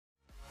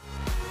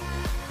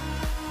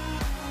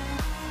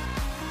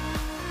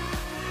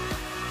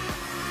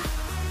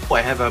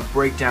I have a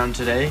breakdown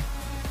today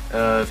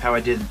of how I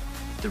did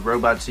the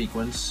robot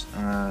sequence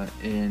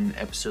in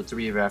episode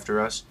 3 of After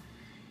Us.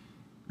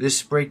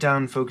 This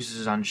breakdown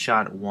focuses on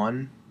shot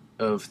 1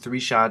 of 3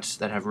 shots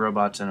that have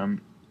robots in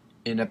them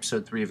in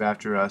episode 3 of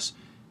After Us,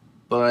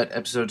 but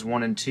episodes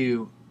 1 and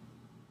 2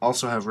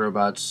 also have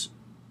robots,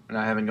 and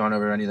I haven't gone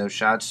over any of those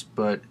shots,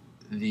 but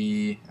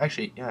I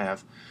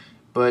have.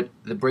 But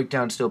the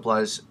breakdown still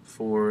applies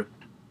for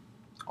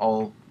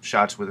all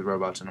shots with the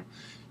robots in them.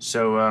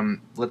 So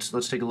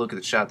let's take a look at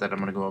the shot that I'm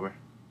going to go over.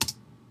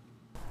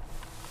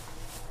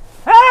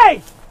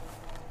 Hey!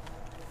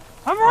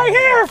 I'm right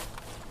here!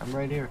 I'm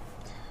right here.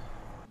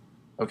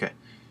 Okay.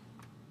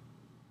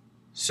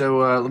 So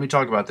let me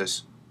talk about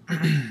this.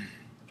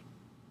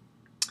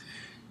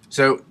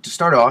 So to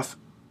start off,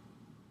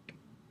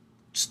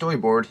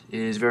 storyboard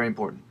is very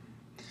important.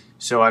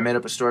 So I made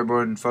up a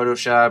storyboard in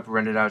Photoshop,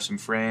 rendered out some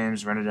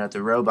frames, rendered out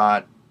the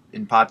robot,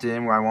 and popped it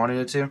in where I wanted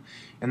it to.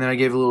 And then I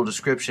gave a little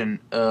description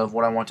of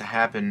what I want to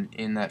happen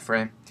in that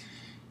frame.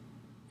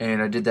 And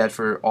I did that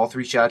for all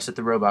 3 shots that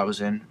the robot was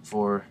in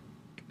for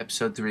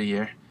episode 3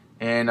 here.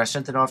 And I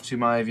sent it off to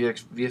my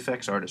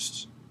VFX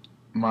artists.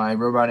 My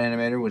robot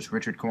animator was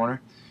Korner.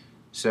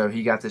 So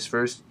he got this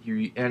first.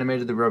 He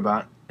animated the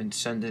robot and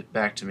sent it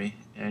back to me.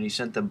 And he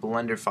sent the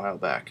Blender file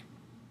back.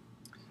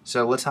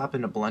 So let's hop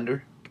into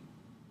Blender.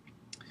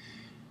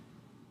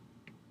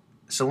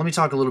 So let me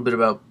talk a little bit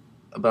about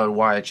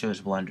why I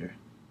chose Blender.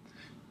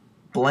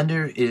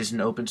 Blender is an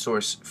open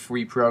source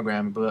free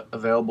program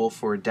available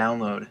for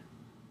download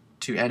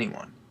to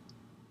anyone.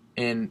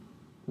 And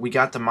we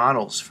got the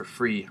models for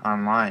free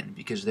online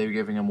because they were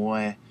giving them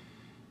away,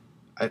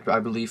 I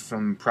believe,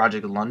 from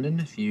Project London.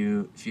 If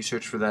you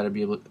search for that,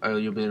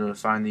 you'll be able to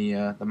find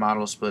the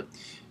models. But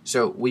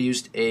so we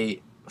used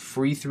a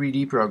free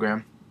 3D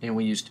program and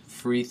we used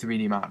free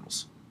 3D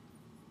models.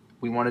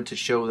 We wanted to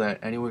show that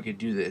anyone could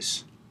do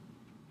this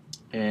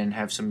and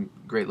have some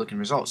great looking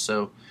results.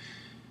 So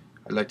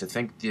I'd like to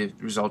think the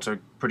results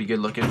are pretty good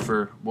looking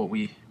for what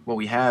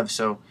we have.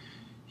 So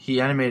he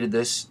animated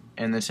this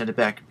and then sent it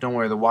back. Don't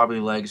worry, the wobbly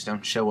legs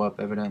don't show up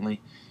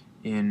evidently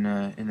in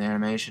the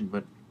animation,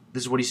 but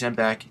this is what he sent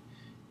back.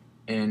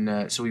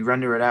 And so we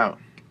render it out.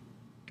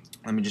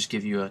 Let me just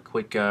give you a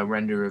quick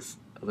render of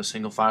a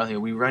single file here.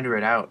 We render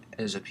it out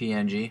as a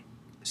PNG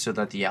so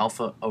that the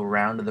alpha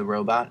around the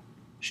robot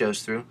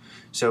shows through.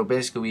 So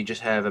basically we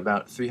just have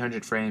about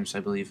 300 frames, I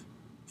believe,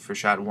 for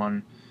shot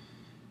 1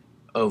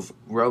 of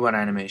robot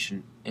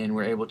animation, and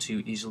we're able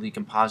to easily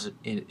composite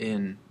it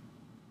in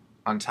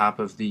on top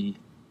of the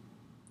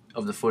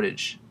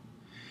footage.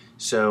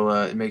 So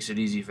it makes it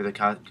easy for the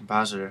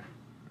compositor.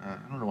 I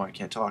don't know why I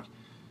can't talk.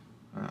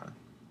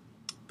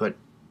 But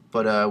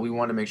we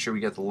want to make sure we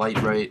get the light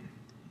right,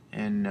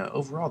 and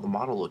overall the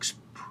model looks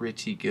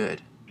pretty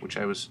good, which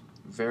I was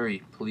very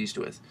pleased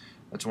with.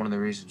 That's one of the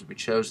reasons we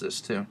chose this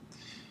too.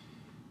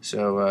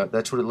 So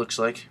that's what it looks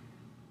like.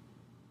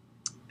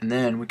 And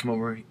then we come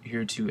over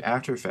here to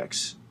After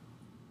Effects,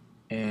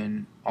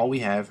 and all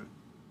we have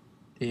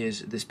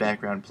is this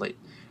background plate.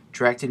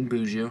 Tracked in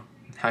Boujou.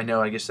 I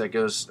know, I guess that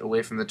goes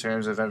away from the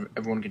terms of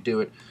everyone could do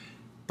it,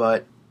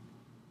 but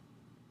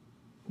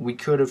we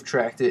could have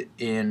tracked it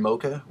in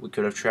Mocha. We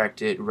could have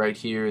tracked it right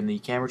here in the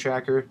camera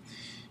tracker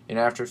in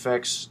After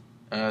Effects.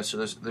 So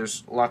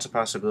there's lots of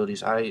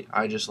possibilities.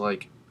 I just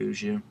like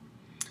Boujou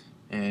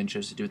and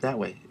chose to do it that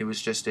way. It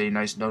was just a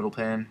nice nodal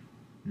pan,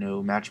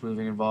 no match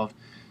moving involved.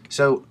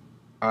 So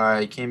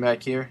I came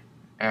back here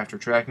after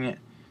tracking it,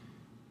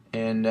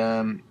 and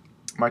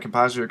my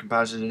compositor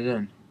composited it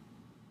in.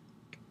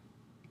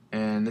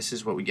 And this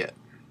is what we get.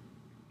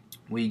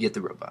 We get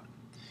the robot.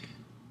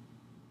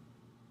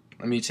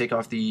 Let me take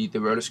off the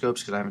rotoscopes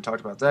because I haven't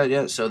talked about that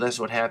yet. So that's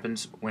what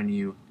happens when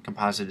you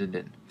composite it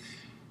in.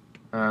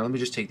 Let me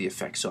just take the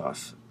effects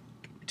off.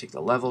 We take the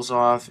levels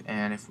off,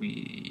 and if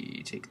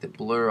we take the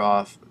blur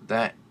off,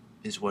 that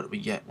is what we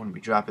get when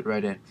we drop it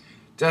right in.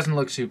 Doesn't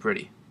look too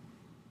pretty.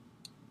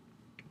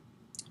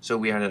 So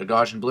we added a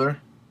Gaussian blur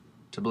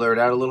to blur it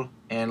out a little,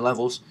 and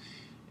levels,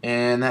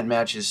 and that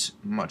matches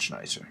much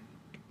nicer.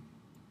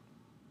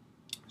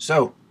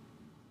 So,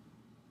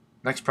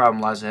 next problem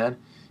lies ahead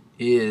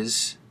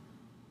is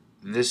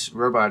this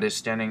robot is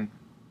standing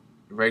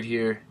right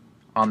here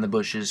on the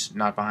bushes,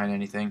 not behind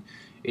anything.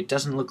 It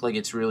doesn't look like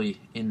it's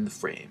really in the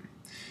frame.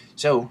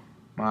 So,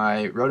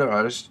 my roto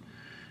artist,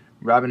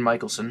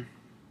 Mikalsen,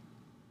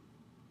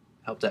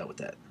 helped out with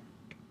that.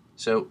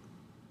 So,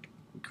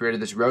 we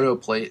created this roto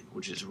plate,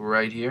 which is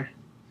right here.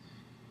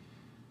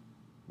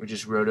 We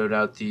just rotoed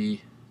out the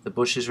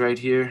bushes right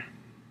here,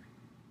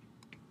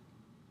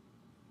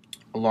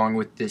 along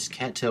with this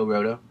cattail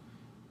roto.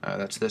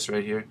 That's this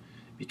right here,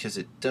 because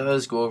it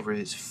does go over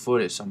his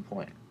foot at some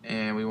point,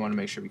 and we want to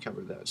make sure we cover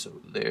that. So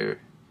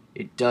there,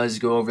 it does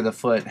go over the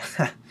foot.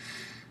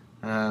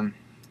 Let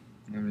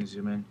me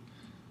zoom in.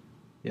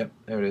 Yep,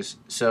 there it is.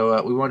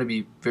 So we want to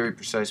be very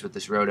precise with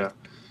this roto.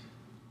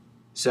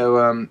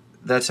 So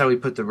that's how we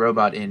put the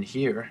robot in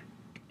here,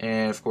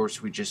 and of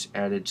course we just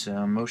added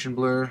some motion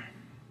blur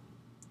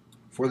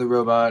for the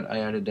robot. I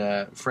added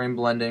frame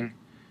blending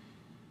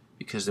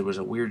because there was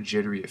a weird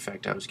jittery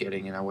effect I was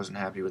getting, and I wasn't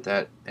happy with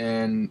that.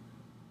 And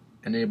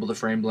enable the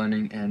frame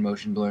blending and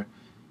motion blur,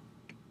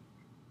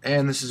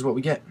 and this is what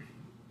we get.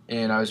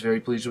 And I was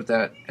very pleased with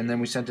that. And then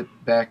we sent it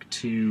back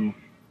to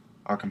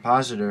our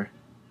compositor,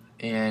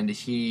 and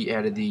he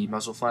added the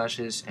muzzle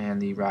flashes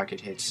and the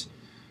rocket hits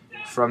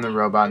from the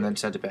robot, and then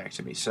sent it back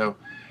to me. So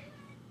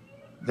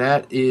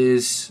that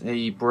is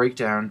a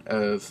breakdown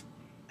of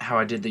how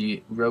I did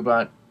the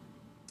robot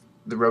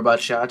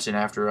shots in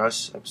After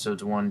Us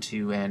episodes 1,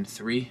 2, and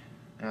 3.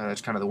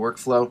 That's kind of the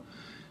workflow.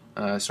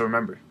 So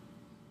remember,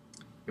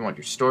 you want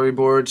your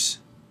storyboards,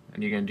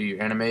 and you're going to do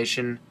your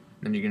animation,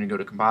 then you're going to go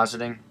to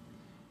compositing,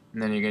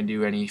 and then you're going to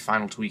do any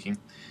final tweaking.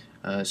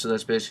 So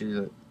that's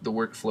basically the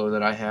workflow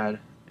that I had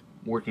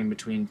working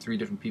between 3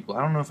 different people.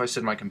 I don't know if I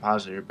said my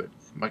compositor, but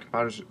my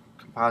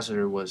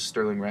compositor was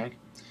Stirling Rank.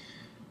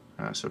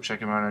 So check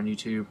him out on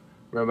YouTube.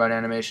 Robot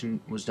animation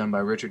was done by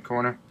Richard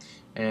Korner,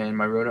 and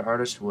my rota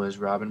artist was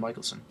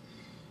Mikalsen.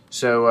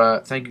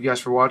 So thank you guys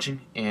for watching,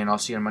 and I'll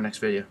see you in my next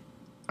video.